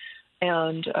aspirin,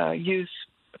 and use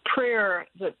prayer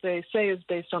that they say is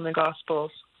based on the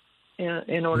Gospels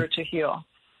in order to heal.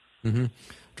 Mm-hmm.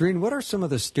 Doreen, what are some of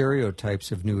the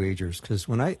stereotypes of New Agers? Because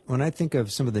when I think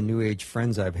of some of the New Age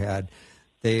friends I've had,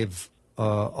 they've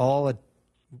all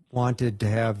wanted to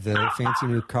have the fancy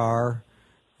new car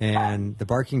and the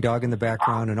barking dog in the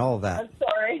background and all of that. I'm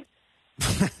sorry.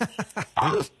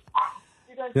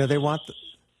 Yeah, they want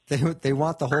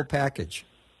the whole package.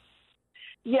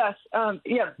 Yes,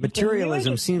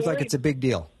 Materialism seems like it's a big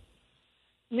deal.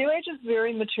 New Age is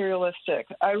very materialistic.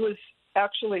 I was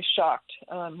actually shocked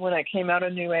when I came out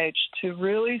of New Age to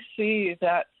really see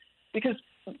that, because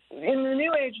in the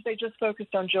New Age they just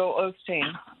focused on Joel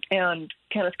Osteen and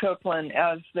Kenneth Copeland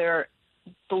as their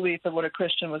belief of what a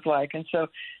Christian was like, and so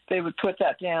they would put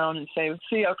that down and say,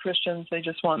 see how Christians, they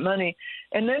just want money.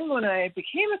 And then when I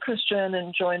became a Christian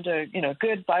and joined a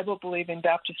good Bible-believing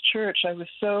Baptist church, I was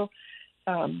so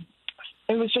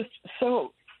it was just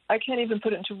so, I can't even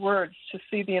put it into words to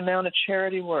see the amount of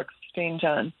charity work that's being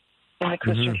done in the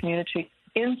Christian community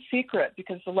in secret,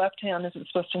 because the left hand isn't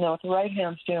supposed to know what the right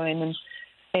hand's doing.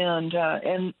 And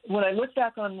when I look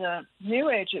back on the New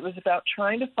Age, it was about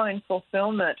trying to find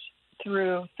fulfillment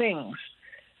through things,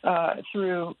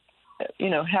 through,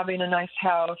 having a nice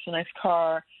house, a nice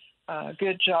car, a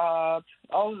good job,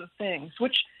 all of the things,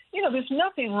 which, there's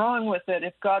nothing wrong with it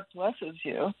if God blesses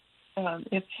you.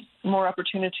 It's more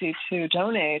opportunity to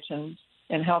donate and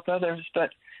help others.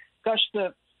 But, gosh,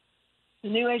 the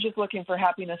New Age is looking for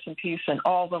happiness and peace in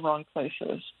all the wrong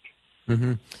places.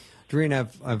 Mm-hmm. Doreen,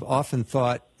 I've often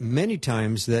thought many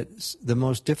times that the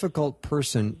most difficult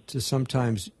person to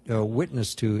sometimes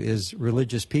witness to is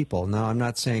religious people. Now, I'm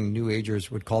not saying New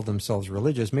Agers would call themselves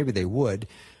religious. Maybe they would.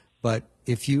 But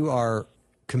if you are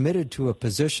committed to a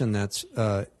position that's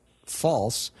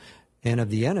false and of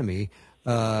the enemy,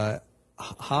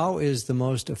 how is the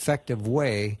most effective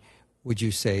way, would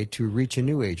you say, to reach a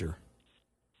New Ager?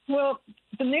 Well,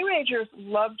 the New Agers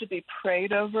love to be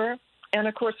prayed over. And,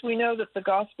 of course, we know that the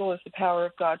gospel is the power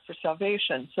of God for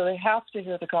salvation, so they have to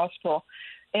hear the gospel.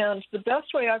 And the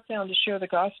best way I've found to share the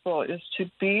gospel is to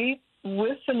be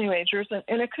with the New Agers,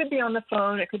 and it could be on the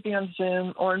phone, it could be on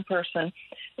Zoom or in person,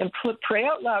 and pray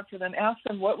out loud for them. Ask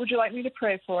them, what would you like me to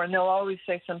pray for? And they'll always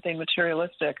say something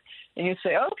materialistic. And you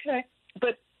say, okay,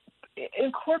 but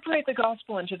incorporate the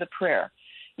gospel into the prayer.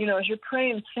 You know, as you're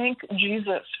praying, thank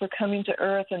Jesus for coming to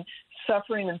earth and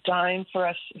suffering and dying for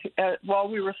us while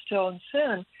we were still in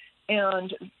sin,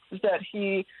 and that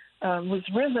he was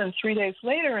risen 3 days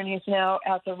later, and he's now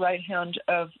at the right hand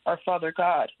of our Father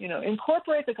God. You know,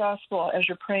 incorporate the gospel as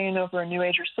you're praying over a New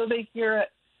Ager so they hear it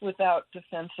without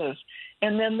defenses.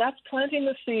 And then that's planting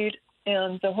the seed,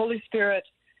 and the Holy Spirit,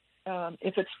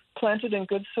 if it's planted in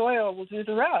good soil, will do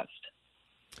the rest.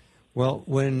 Well,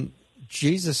 when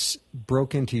Jesus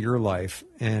broke into your life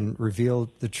and revealed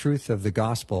the truth of the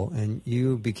gospel and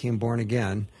you became born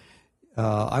again,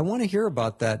 I want to hear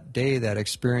about that day, that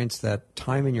experience, that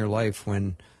time in your life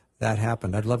when that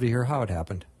happened. I'd love to hear how it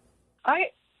happened.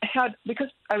 Because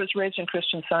I was raised in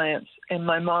Christian Science, and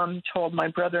my mom told my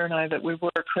brother and I that we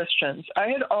were Christians, I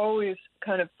had always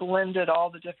kind of blended all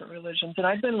the different religions, and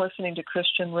I'd been listening to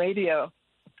Christian radio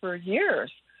for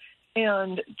years.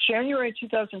 And January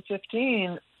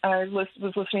 2015, I was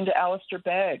listening to Alistair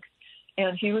Begg,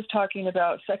 and he was talking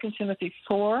about 2 Timothy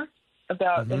 4,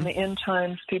 about in the end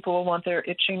times people will want their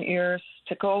itching ears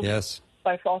tickled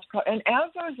by false prophets. And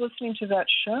as I was listening to that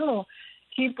show,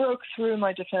 he broke through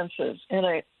my defenses, and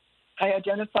I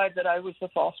identified that I was the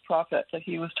false prophet that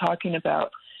he was talking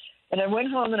about. And I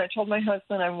went home and I told my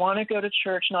husband, I want to go to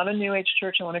church, not a New Age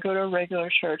church. I want to go to a regular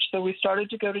church. So we started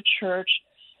to go to church,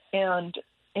 and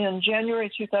in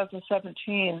January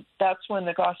 2017, that's when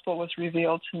the gospel was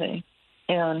revealed to me.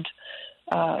 And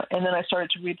then I started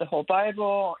to read the whole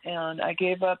Bible, and I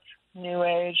gave up New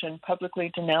Age and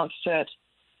publicly denounced it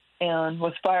and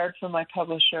was fired from my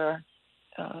publisher.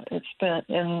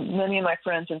 And many of my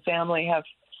friends and family have,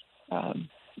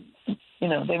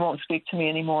 they won't speak to me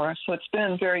anymore. So it's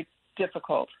been very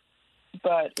difficult,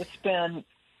 but I'm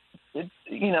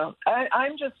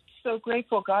just so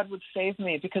grateful God would save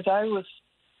me, because I was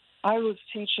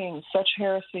teaching such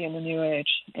heresy in the New Age,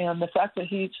 and the fact that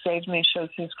he saved me shows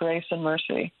his grace and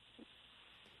mercy.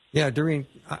 Yeah, Doreen,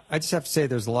 I just have to say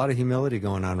there's a lot of humility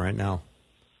going on right now.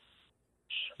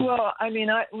 Well, I mean,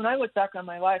 when I look back on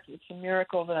my life, it's a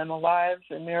miracle that I'm alive,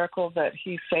 a miracle that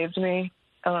he saved me.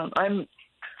 I'm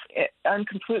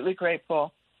completely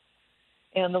grateful,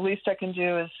 and the least I can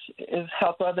do is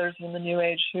help others in the New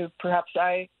Age who perhaps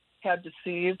I had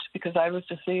deceived, because I was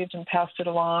deceived and passed it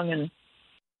along. And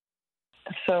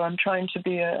so I'm trying to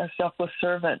be a selfless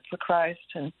servant for Christ,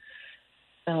 and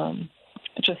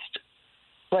just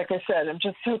like I said, I'm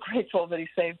just so grateful that he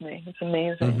saved me. It's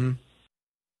amazing. Mm-hmm.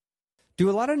 Do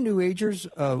a lot of New Agers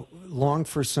long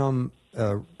for some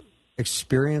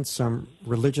experience, some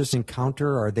religious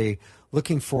encounter? Are they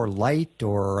looking for light,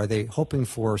 or are they hoping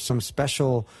for some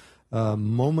special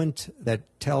moment that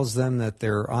tells them that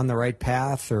they're on the right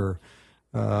path, or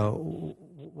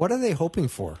what are they hoping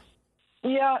for?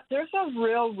 Yeah, there's a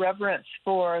real reverence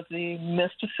for the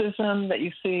mysticism that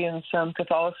you see in some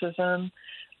Catholicism.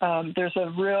 There's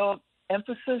a real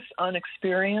emphasis on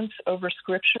experience over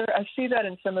Scripture. I see that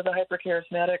in some of the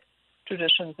hypercharismatic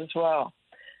traditions as well.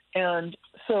 And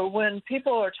so when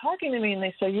people are talking to me and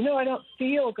they say, I don't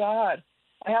feel God,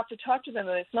 I have to talk to them.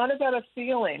 And it's not about a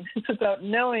feeling. It's about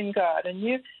knowing God. And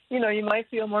you might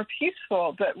feel more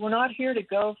peaceful, but we're not here to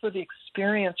go for the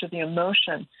experience or the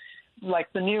emotion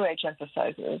like the New Age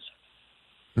emphasizes.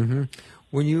 Mm-hmm.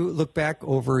 When you look back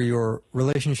over your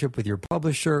relationship with your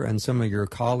publisher and some of your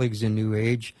colleagues in New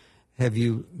Age, have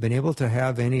you been able to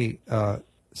have any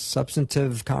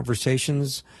substantive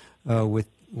conversations with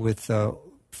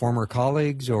former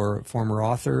colleagues or former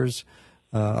authors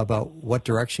about what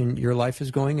direction your life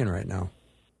is going in right now?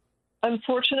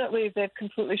 Unfortunately, they've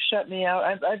completely shut me out.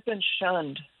 I've been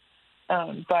shunned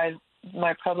by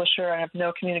my publisher. I have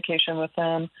no communication with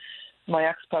them. My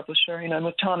ex-publisher, I'm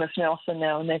with Thomas Nelson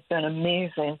now, and they've been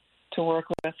amazing to work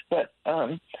with. But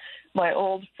my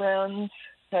old friends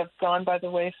have gone by the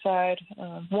wayside.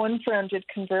 One friend did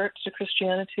convert to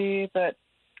Christianity, but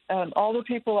all the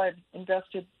people I've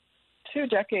invested 2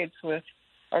 decades with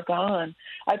are gone.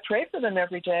 I pray for them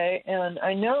every day, and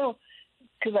I know,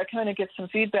 because I kind of get some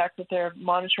feedback, that they're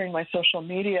monitoring my social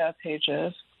media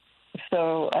pages.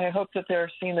 So I hope that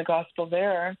they're seeing the gospel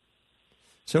there.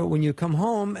 So when you come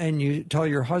home and you tell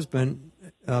your husband,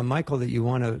 Michael, that you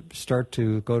want to start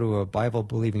to go to a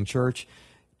Bible-believing church,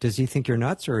 does he think you're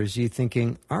nuts, or is he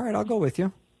thinking, all right, I'll go with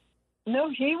you? No,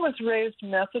 he was raised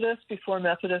Methodist before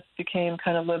Methodist became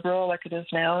kind of liberal like it is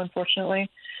now, unfortunately.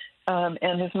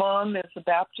 And his mom is a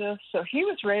Baptist, so he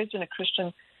was raised in a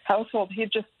Christian household.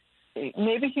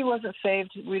 maybe he wasn't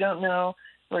saved. We don't know.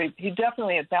 Or he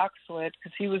definitely had backslid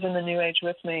because he was in the New Age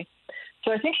with me.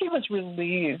 So I think he was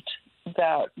relieved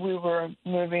that we were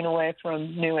moving away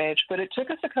from New Age. But it took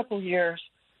us a couple years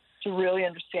to really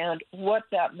understand what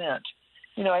that meant.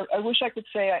 You know, I wish I could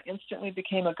say I instantly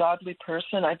became a godly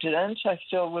person. I didn't. I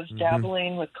still was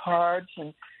dabbling with cards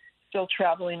and still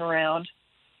traveling around.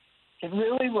 It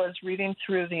really was reading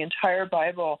through the entire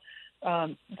Bible,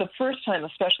 the first time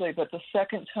especially, but the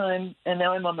second time, and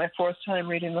now I'm on my fourth time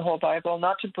reading the whole Bible,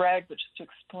 not to brag, but just to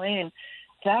explain.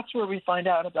 That's where we find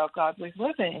out about godly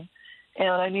living. And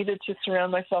I needed to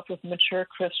surround myself with mature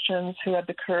Christians who had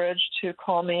the courage to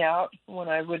call me out when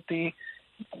I would be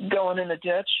going in a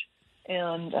ditch.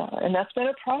 And that's been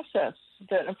a process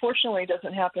that unfortunately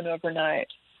doesn't happen overnight.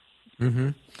 Mm-hmm.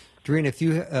 Doreen,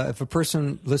 if a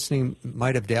person listening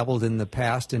might have dabbled in the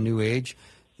past in New Age,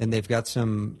 and they've got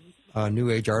some New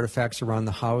Age artifacts around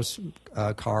the house,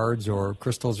 cards or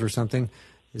crystals or something,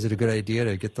 is it a good idea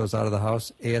to get those out of the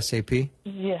house ASAP?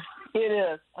 Yeah, it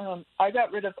is. I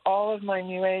got rid of all of my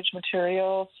New Age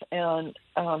materials and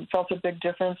felt a big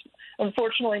difference.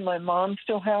 Unfortunately, my mom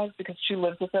still has, because she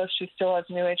lives with us, she still has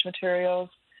New Age materials.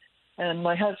 And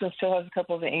my husband still has a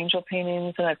couple of the angel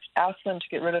paintings, and I've asked them to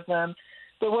get rid of them.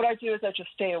 But what I do is I just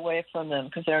stay away from them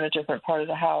because they're in a different part of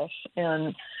the house.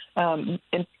 And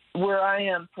where I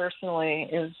am personally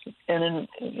is, in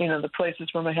the places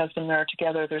where my husband and I are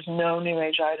together, there's no New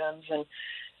Age items,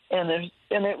 and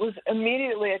it was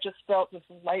immediately I just felt this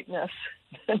lightness,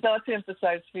 not to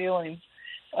emphasize feelings,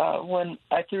 when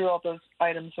I threw all those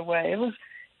items away. It was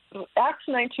Acts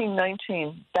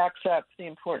 19:19 backs up the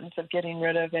importance of getting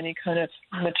rid of any kind of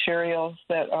materials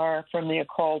that are from the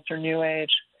occult or New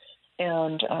Age,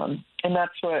 and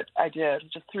that's what I did.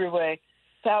 Just threw away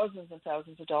thousands and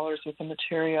thousands of dollars worth of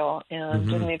material and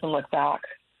didn't even look back.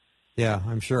 Yeah,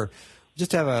 I'm sure.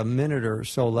 Just have a minute or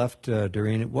so left,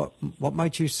 Doreen. What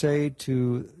might you say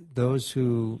to those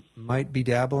who might be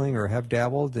dabbling or have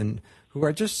dabbled and who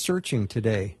are just searching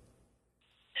today?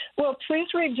 Well, please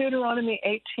read Deuteronomy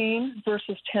 18,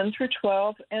 verses 10 through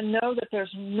 12, and know that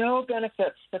there's no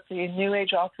benefits that the New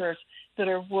Age offers that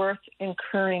are worth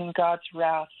incurring God's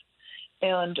wrath.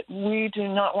 And we do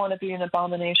not want to be an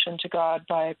abomination to God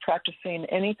by practicing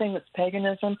anything that's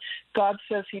paganism. God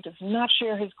says he does not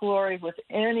share his glory with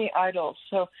any idols.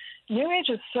 So New Age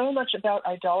is so much about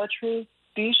idolatry.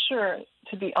 Be sure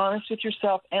to be honest with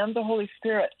yourself and the Holy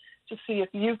Spirit to see if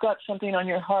you've got something on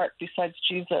your heart besides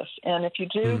Jesus. And if you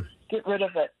do, get rid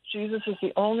of it. Jesus is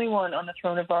the only one on the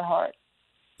throne of our heart.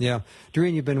 Yeah.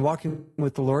 Doreen, you've been walking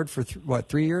with the Lord for,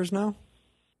 3 years now?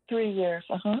 3 years,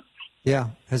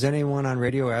 Yeah. Has anyone on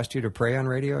radio asked you to pray on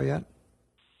radio yet?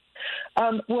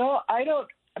 Well, I don't,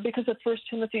 because of 1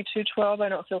 Timothy 2:12, I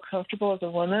don't feel comfortable as a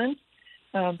woman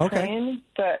praying,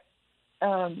 but...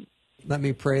 Let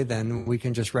me pray then. We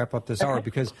can just wrap up this hour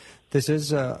because this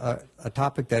is a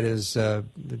topic that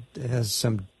has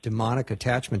some demonic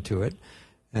attachment to it.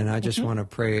 And I just want to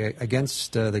pray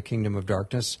against the kingdom of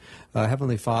darkness.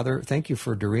 Heavenly Father, thank you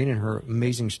for Doreen and her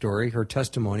amazing story, her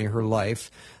testimony, her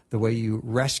life, the way you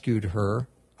rescued her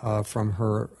from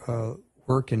her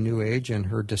work in New Age and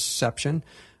her deception.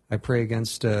 I pray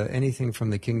against anything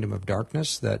from the kingdom of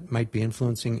darkness that might be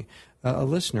influencing a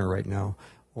listener right now.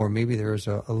 Or maybe there's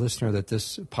a listener that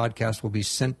this podcast will be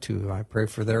sent to. I pray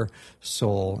for their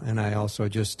soul. And I also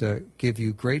just give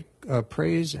you great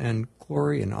praise and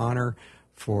glory and honor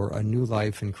for a new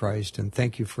life in Christ. And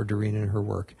thank you for Doreen and her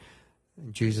work.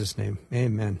 In Jesus' name,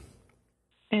 amen.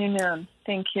 Amen.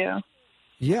 Thank you.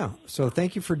 Yeah, so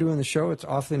thank you for doing the show. It's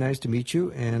awfully nice to meet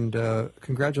you. And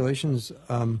congratulations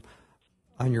on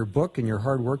your book and your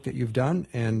hard work that you've done.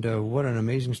 And what an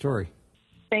amazing story.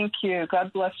 Thank you.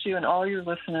 God bless you and all your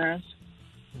listeners.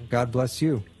 God bless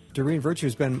you. Doreen Virtue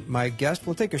has been my guest.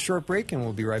 We'll take a short break and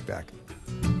we'll be right back.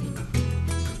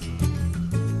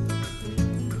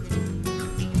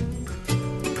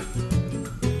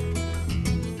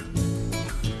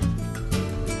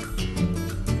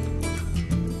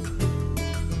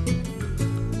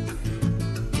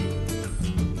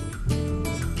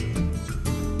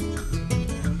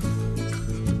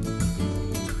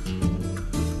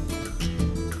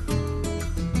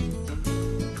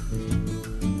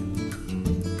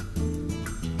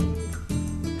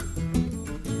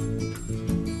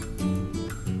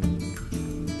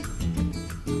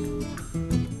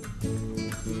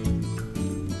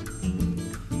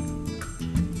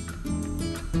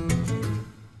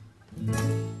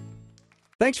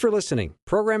 Thanks for listening.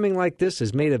 Programming like this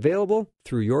is made available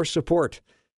through your support.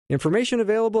 Information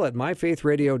available at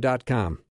myfaithradio.com.